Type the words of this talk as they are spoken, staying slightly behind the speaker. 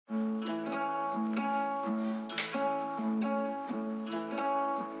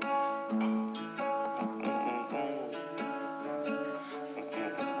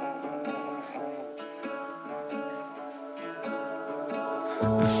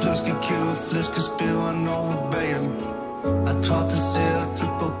Flips can kill, flips can spill, I know verbatim. I popped a cell,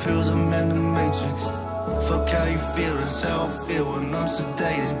 took both pills, I'm in the matrix. Fuck how you feel, that's how I feel when I'm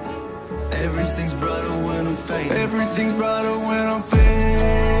sedated. Everything's brighter when I'm faded. Everything's brighter when I'm faded.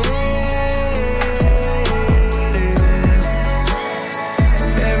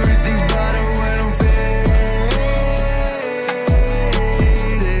 Everything's brighter when I'm faded.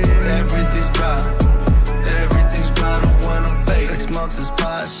 Everything's brighter. Everything's brighter when I'm faded. Next month's the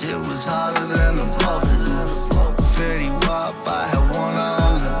spot, shit was hotter than a bubble. Fetty Wap, I had one eye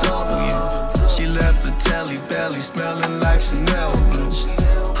on the W. She left the telly belly smelling like Chanel blue.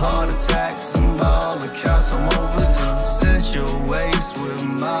 Heart attacks and by all accounts I'm overdue. Sensual waist with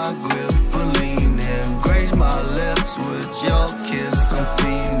my grip, leaning. Graze my lips with your kiss, I'm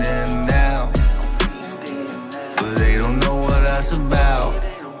fiending now. But they don't know what that's about.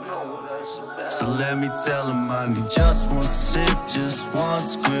 So let me tell them I need just one sip, just one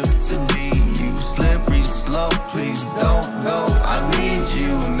script to be you. Slippery slow, please don't go, I need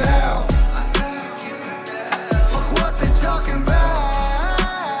you now. Fuck what they talking about.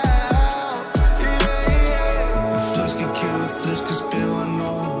 Flips can kill, flips can spill, I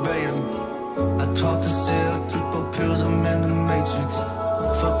know verbatim. I popped a cell, took both pills, I'm in the matrix.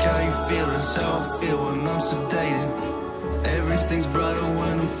 Fuck how you feel, that's how I feel when I'm sedated. Everything's brighter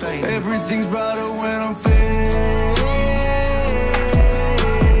when I'm faded. Everything's brighter when I'm faded.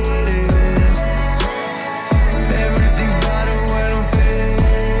 Everything's brighter when I'm faded.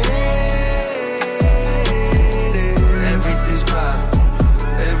 Everything's brighter.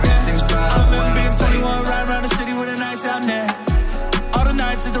 Everything's brighter. I remember being 21, riding around the city with a nice out there. All the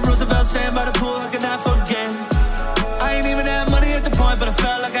nights at the Roosevelt stand by the pool, I could not forget. I ain't even had money at the point, but I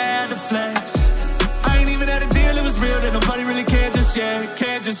felt like I had to flex. I ain't even had a deal, it was real, that nobody really cared just yet,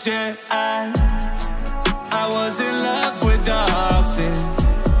 cared just yet. I was in love with the oxen.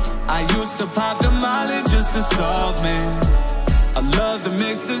 I used to pop the Molly just to solve me. I love the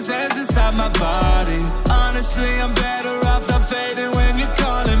mix the zans inside my body. Honestly, I'm better off not fading when you're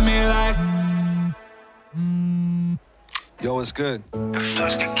calling me like. Yo, what's good? If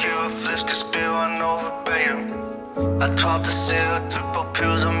flips can kill, flips can spill, I know verbatim. I popped a cell, took both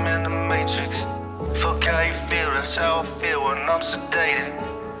pills, I'm in the matrix. Fuck how you feel, that's how I feel when I'm sedated.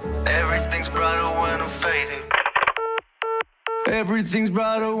 Everything's brighter when I'm faded. Everything's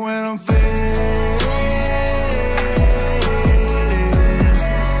brighter when I'm faded.